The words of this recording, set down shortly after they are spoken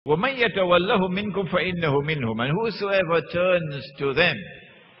وَمَنْ يَتَوَلَّهُ مِنْكُمْ فَإِنَّهُ مِنْهُمْ. And whosoever turns to them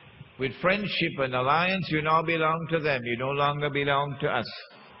with friendship and alliance, you now belong to them. You no longer belong to us.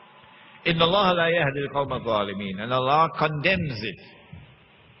 إِنَّ اللَّهَ لَا يَهْدِي الْقَوْمَ الظَّالِمِينَ. And Allah condemns it.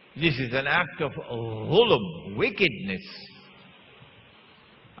 This is an act of dhulm, wickedness.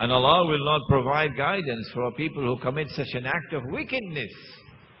 And Allah will not provide guidance for people who commit such an act of wickedness.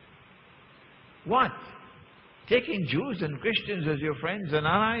 What? Taking Jews and Christians as your friends and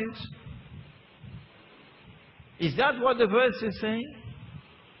allies? Is that what the verse is saying?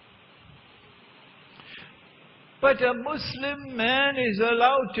 But a Muslim man is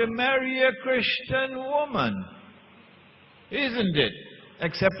allowed to marry a Christian woman, isn't it?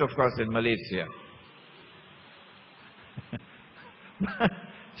 Except, of course, in Malaysia.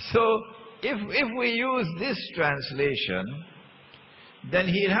 So, if we use this translation, then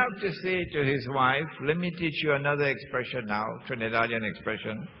he'll have to say to his wife, let me teach you another expression now, Trinidadian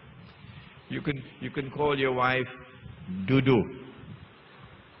expression. You can call your wife Dudu.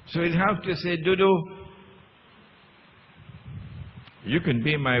 So he'll have to say, Dudu, you can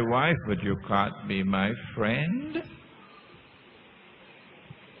be my wife, but you can't be my friend.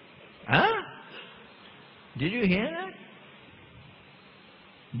 Huh? Did you hear that?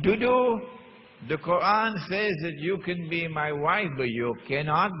 Dudu, the Quran says that you can be my wife, but you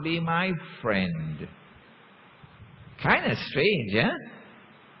cannot be my friend. Kind of strange, huh?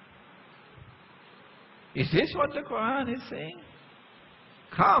 Is this what the Quran is saying?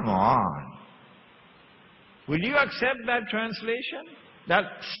 Come on. Will you accept that translation? That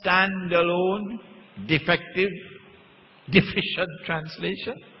standalone, defective, deficient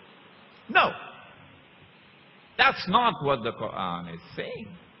translation? No. That's not what the Quran is saying.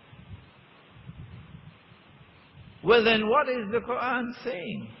 Well then, what is the Quran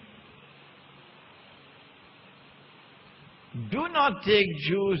saying? Do not take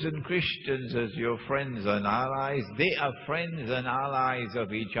Jews and Christians as your friends and allies. They are friends and allies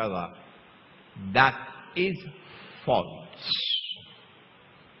of each other. That is false.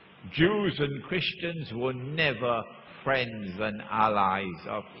 Jews and Christians were never friends and allies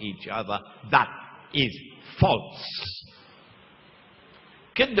of each other. That is false.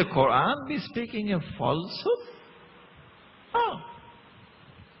 Can the Quran be speaking of falsehood? No.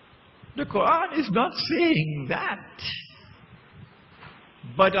 The Quran is not saying that.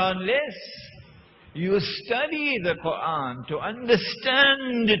 But unless you study the Quran to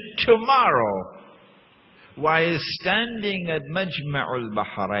understand tomorrow, while standing at Majma'ul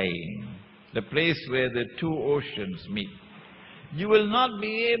Bahrain, the place where the two oceans meet, you will not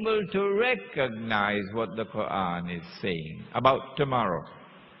be able to recognize what the Quran is saying about tomorrow.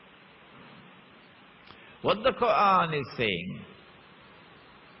 What the Quran is saying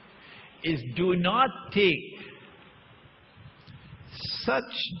is, do not take such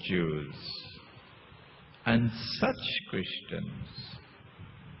Jews and such Christians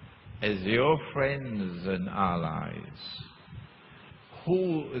as your friends and allies,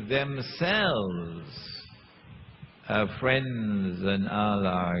 who themselves are friends and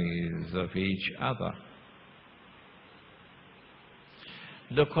allies of each other.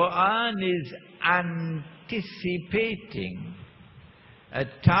 The Quran is anticipating a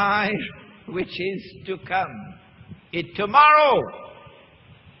time which is to come, tomorrow,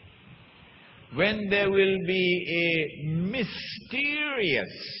 when there will be a mysterious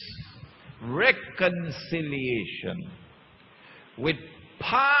reconciliation with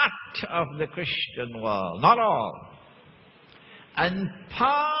part of the Christian world, not all, and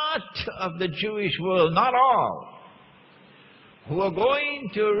part of the Jewish world, not all, who are going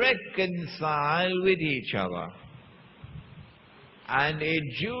to reconcile with each other, and a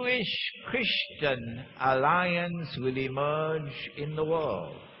Jewish-Christian alliance will emerge in the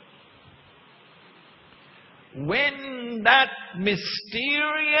world. When that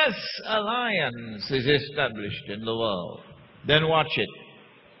mysterious alliance is established in the world, then watch it.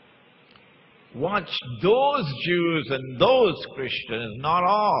 Watch those Jews and those Christians, not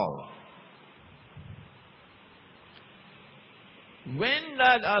all. When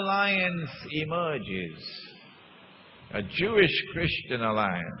that alliance emerges, a Jewish-Christian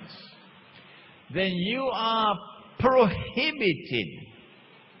alliance, then you are prohibited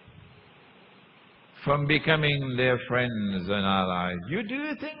from becoming their friends and allies. Do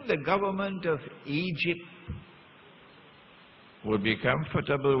you think the government of Egypt would be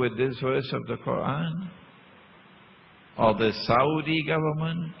comfortable with this verse of the Quran? Or the Saudi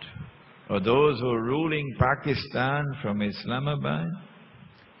government? Or those who are ruling Pakistan from Islamabad?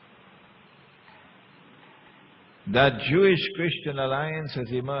 That Jewish-Christian alliance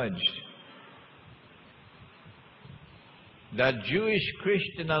has emerged. that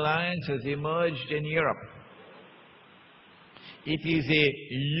Jewish-Christian alliance has emerged in Europe. It is a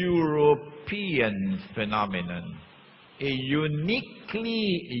European phenomenon, a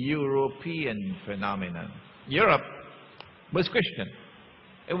uniquely European phenomenon. Europe was Christian.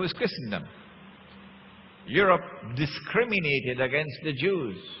 It was Christendom. Europe discriminated against the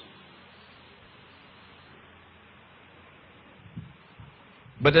Jews.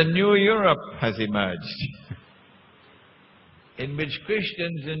 But a new Europe has emerged, in which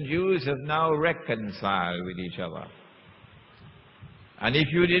Christians and Jews have now reconciled with each other. And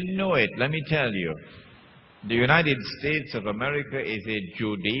if you didn't know it, let me tell you, the United States of America is a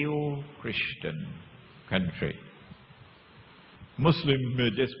Judeo-Christian country. Muslims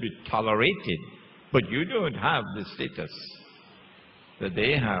may just be tolerated, but you don't have the status that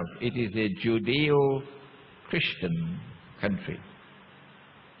they have. It is a Judeo-Christian country.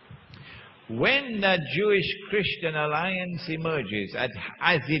 When that Jewish-Christian alliance emerges,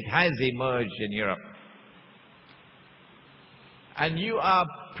 as it has emerged in Europe, and you are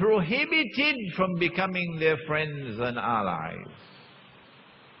prohibited from becoming their friends and allies,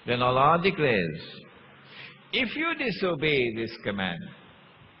 then Allah declares, if you disobey this command,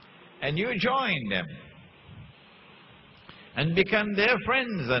 and you join them, and become their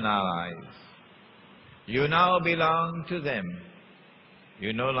friends and allies, you now belong to them.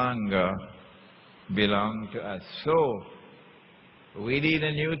 You no longer belong to us. So, we need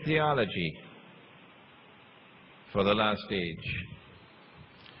a new theology for the last age.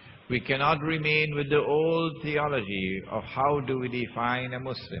 We cannot remain with the old theology of how do we define a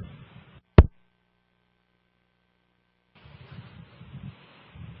Muslim.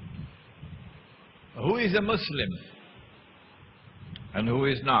 Who is a Muslim and who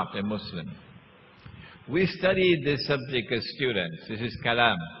is not a Muslim? We studied this subject as students. This is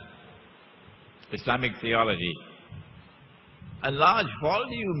Kalam, Islamic theology. And large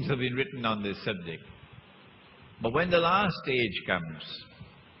volumes have been written on this subject. But when the last stage comes,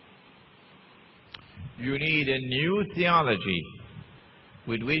 you need a new theology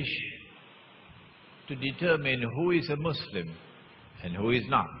with which to determine who is a Muslim and who is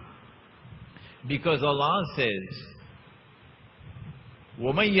not. Because Allah says,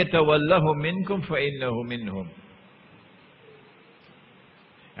 وَمَنْ يَتَوَلَّهُ مِنْكُمْ فَإِنَّهُ مِنْهُمْ.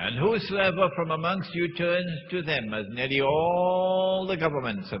 And whosoever from amongst you turns to them, as nearly all the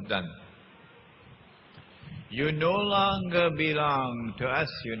governments have done, you no longer belong to us,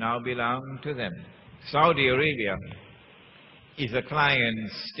 you now belong to them. Saudi Arabia is a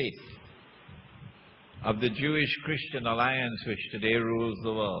client state of the Jewish-Christian alliance which today rules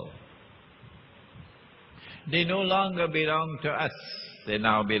the world. They no longer belong to us, they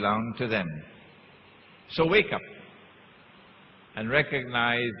now belong to them. So wake up and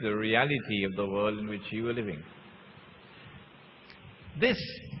recognize the reality of the world in which you are living. This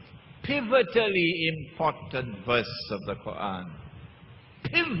pivotally important verse of the Quran,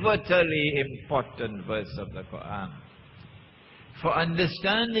 pivotally important verse of the Quran, for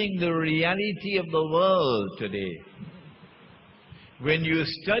understanding the reality of the world today. When you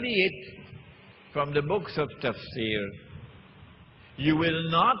study it from the books of tafsir, you will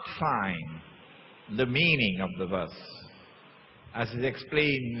not find the meaning of the verse, as it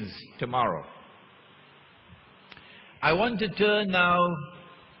explains tomorrow. I want to turn now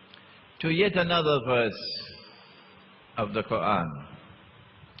to yet another verse of the Quran,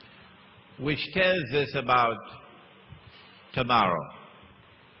 which tells us about tomorrow.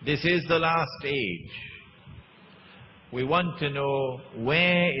 This is the last age. We want to know,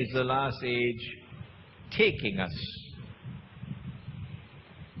 where is the last age taking us?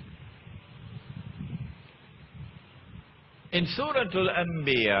 In Surah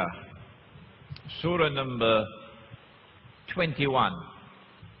Al-Anbiya, Surah number 21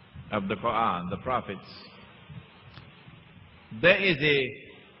 of the Quran, the prophets, there is a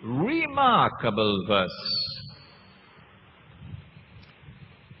remarkable verse.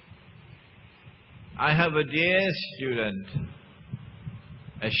 I have a dear student,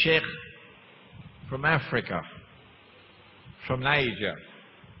 a sheikh from Africa, from Niger,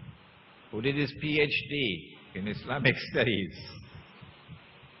 who did his PhD in Islamic studies,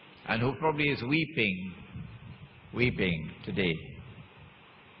 and who probably is weeping today.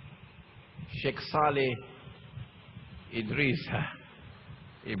 Sheikh Saleh Idrisa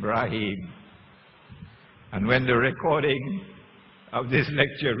Ibrahim. And when the recording of this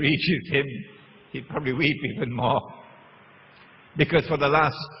lecture reaches him, he'd probably weep even more. Because for the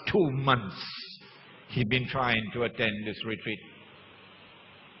last 2 months, he's been trying to attend this retreat.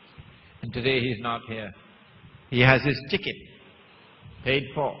 And today he's not here. He has his ticket paid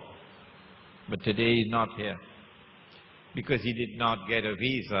for, but today he's not here. because he did not get a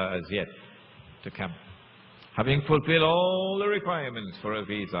visa as yet to come. Having fulfilled all the requirements for a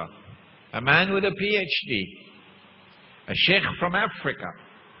visa, a man with a PhD, a sheikh from Africa,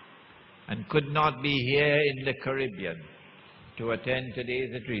 and could not be here in the Caribbean to attend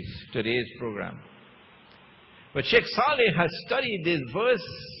today's program. But Sheikh Saleh has studied this verse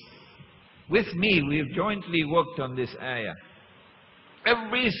with me. We've jointly worked on this ayah.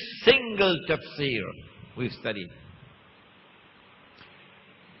 Every single tafsir we've studied.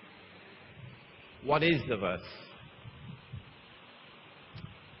 What is the verse?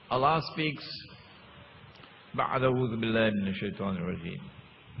 Allah speaks, بَعْدَ أَعُوذُ بِاللَّهِ مِنَ الشَّيْطَانِ الرَّجِيمِ.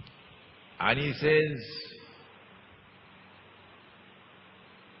 And he says,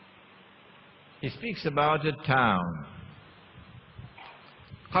 he speaks about a town,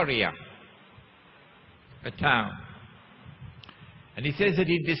 Qarya, a town. And he says that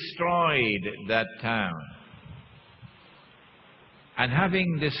he destroyed that town. And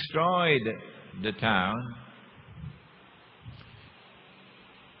having destroyed the town,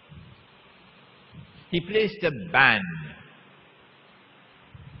 he placed a ban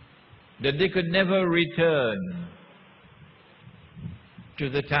that they could never return to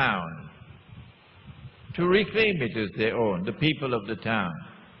the town to reclaim it as their own, the people of the town.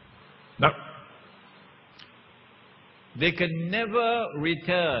 No. They can never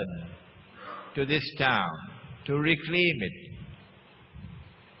return to this town to reclaim it.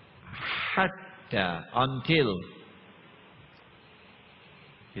 Hatta, until.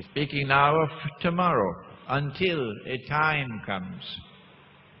 He's speaking now of tomorrow, until a time comes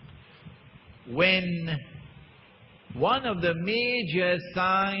when one of the major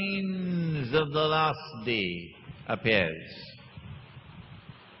signs of the last day appears.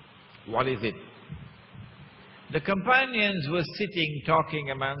 What is it? The companions were sitting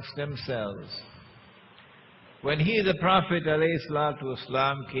talking amongst themselves when he, the Prophet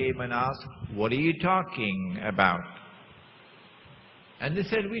ﷺ, came and asked, "What are you talking about?" And they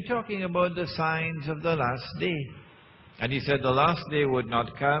said, "We're talking about the signs of the last day." And he said, "The last day would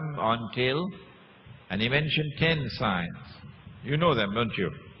not come until," and he mentioned 10 signs. You know them, don't you?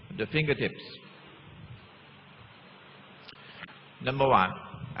 The fingertips. Number 1.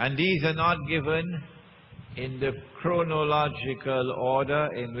 And these are not given in the chronological order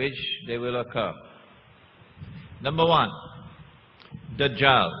in which they will occur. Number 1,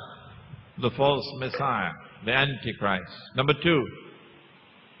 Dajjal, the false Messiah, the Antichrist. Number 2,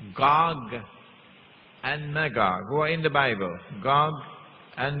 Gog and Magog, who are in the Bible. Gog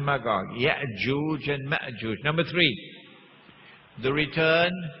and Magog, Ya'juj and Ma'juj. Number 3, the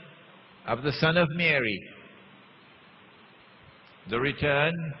return of the Son of Mary. The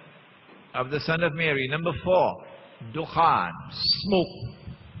return of the Son of Mary. Number 4, Dukhan, smoke.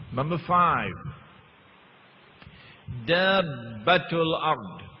 Number 5, Dabbatul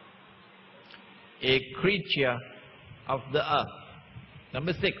Ard, a creature of the earth.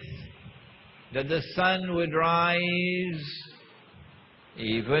 Number 6, that the sun would rise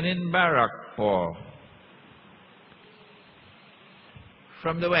even in Barakpur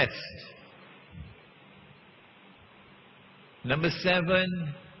from the west. Number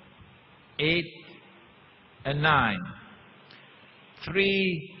 7, 8 and 9.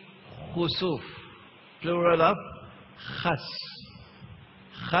 3, Khusuf, plural of Khas.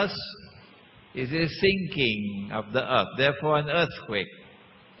 Khas is a sinking of the earth, therefore an earthquake,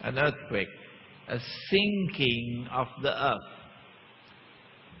 a sinking of the earth.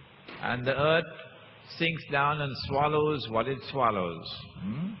 And the earth sinks down and swallows what it swallows.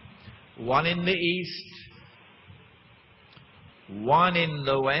 One in the east, one in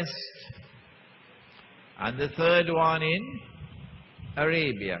the west, and the third one in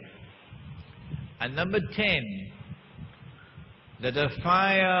Arabia. And number 10, that a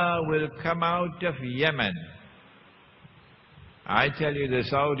fire will come out of Yemen. I tell you, the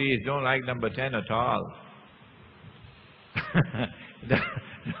Saudis don't like number 10 at all.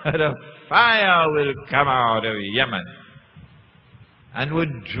 That a fire will come out of Yemen and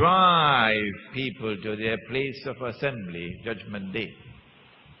would drive people to their place of assembly, Judgment Day,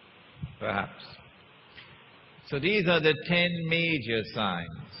 perhaps. So these are the 10 major signs.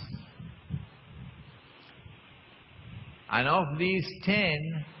 And of these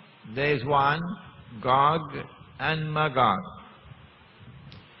 10, there is one, Gog and Magog.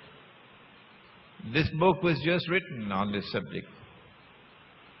 This book was just written on this subject.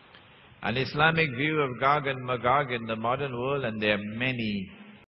 An Islamic view of Gog and Magog in the modern world, and there are many